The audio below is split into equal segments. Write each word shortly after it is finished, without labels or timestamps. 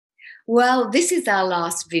Well, this is our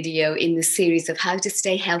last video in the series of how to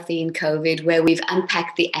stay healthy in COVID, where we've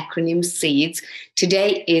unpacked the acronym SEEDS.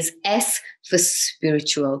 Today is S for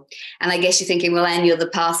spiritual. And I guess you're thinking, well, Anne, you're the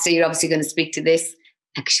pastor. You're obviously going to speak to this.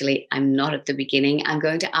 Actually, I'm not at the beginning. I'm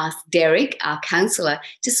going to ask Derek, our counsellor,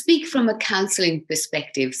 to speak from a counselling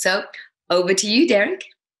perspective. So over to you, Derek.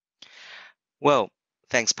 Well,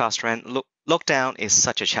 thanks, Pastor Anne. Look, lockdown is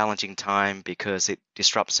such a challenging time because it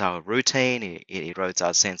disrupts our routine, it erodes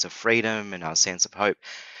our sense of freedom and our sense of hope,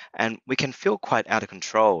 and we can feel quite out of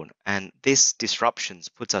control. And this disruptions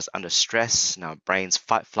puts us under stress, and our brain's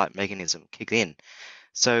fight-flight mechanism kick in.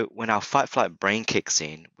 So when our fight-flight brain kicks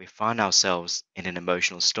in, we find ourselves in an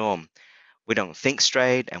emotional storm. We don't think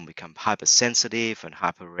straight and we become hypersensitive and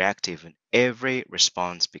hyperreactive, and every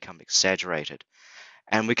response becomes exaggerated.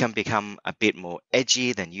 And we can become a bit more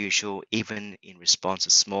edgy than usual, even in response to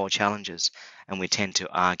small challenges. And we tend to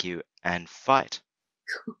argue and fight.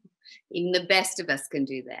 Even the best of us can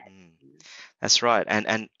do that. That's right.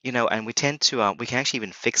 And we tend to we can actually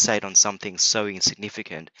even fixate on something so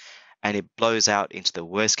insignificant, and it blows out into the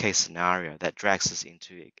worst case scenario that drags us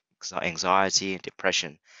into anxiety and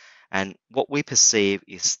depression. And what we perceive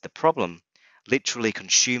is the problem literally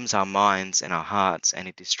consumes our minds and our hearts, and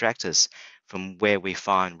it distracts us from where we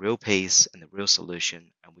find real peace and the real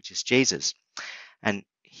solution, which is Jesus. And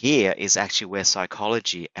here is actually where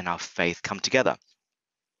psychology and our faith come together.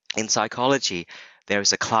 In psychology, there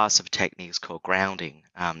is a class of techniques called grounding.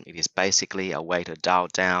 It is basically a way to dial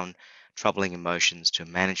down troubling emotions to a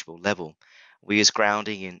manageable level. We use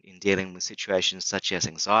grounding in dealing with situations such as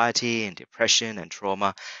anxiety and depression and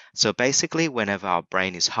trauma. So basically, whenever our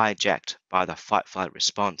brain is hijacked by the fight-flight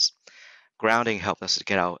response, grounding helps us to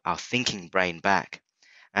get our thinking brain back.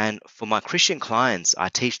 And for my Christian clients, I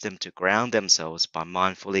teach them to ground themselves by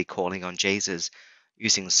mindfully calling on Jesus,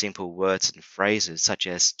 using simple words and phrases such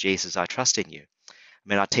as, Jesus, I trust in you.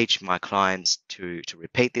 I teach my clients to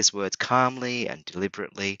repeat these words calmly and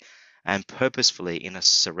deliberately and purposefully in a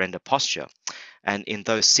surrender posture. And in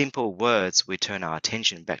those simple words, we turn our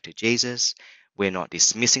attention back to Jesus. We're not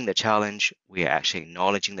dismissing the challenge, we are actually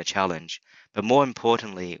acknowledging the challenge. But more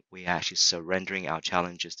importantly, we are actually surrendering our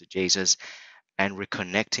challenges to Jesus and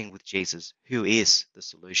reconnecting with Jesus, who is the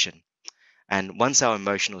solution. And once our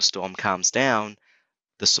emotional storm calms down,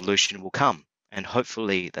 the solution will come. And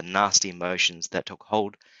hopefully the nasty emotions that took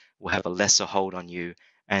hold will have a lesser hold on you,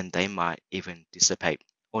 and they might even dissipate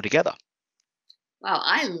altogether. Wow,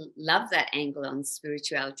 I love that angle on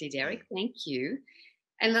spirituality, Derek. Thank you.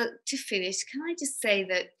 And look, to finish, can I just say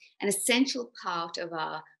that an essential part of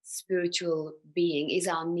our spiritual being is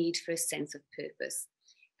our need for a sense of purpose.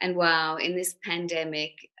 And wow, in this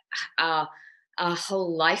pandemic, our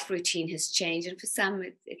whole life routine has changed. And for some,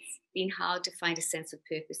 it's been hard to find a sense of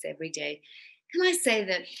purpose every day. Can I say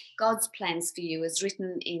that God's plans for you, as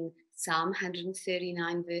written in Psalm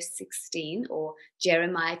 139, verse 16, or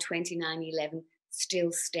Jeremiah 29:11,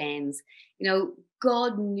 still stands. You know,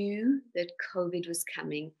 God knew that COVID was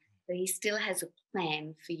coming, but he still has a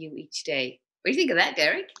plan for you each day. What do you think of that,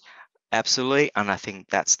 Derek? Absolutely, and I think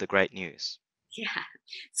that's the great news. Yeah.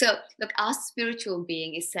 So, look, our spiritual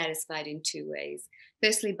being is satisfied in two ways.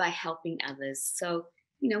 Firstly, by helping others. So,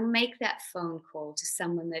 make that phone call to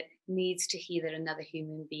someone that needs to hear that another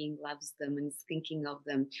human being loves them and is thinking of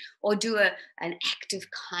them, or do an act of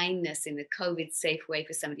kindness in a COVID safe way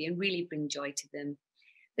for somebody and really bring joy to them.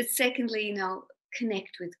 But secondly,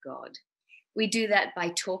 connect with God. We do that by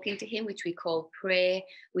talking to him, which we call prayer.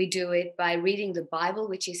 We do it by reading the Bible,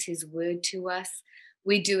 which is his word to us.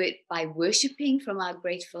 We do it by worshiping from our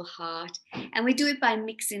grateful heart. And we do it by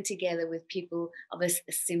mixing together with people of a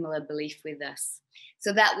similar belief with us.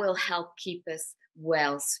 So that will help keep us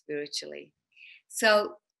well spiritually.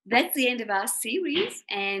 So that's the end of our series.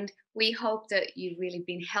 And we hope that you've really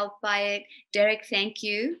been helped by it. Derek, thank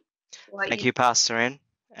you. Thank you, Pastor Anne.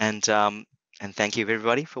 And thank you,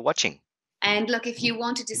 everybody, for watching. And look, if you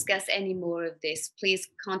want to discuss any more of this, please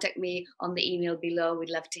contact me on the email below. We'd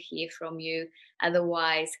love to hear from you.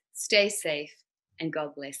 Otherwise, stay safe and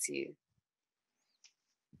God bless you.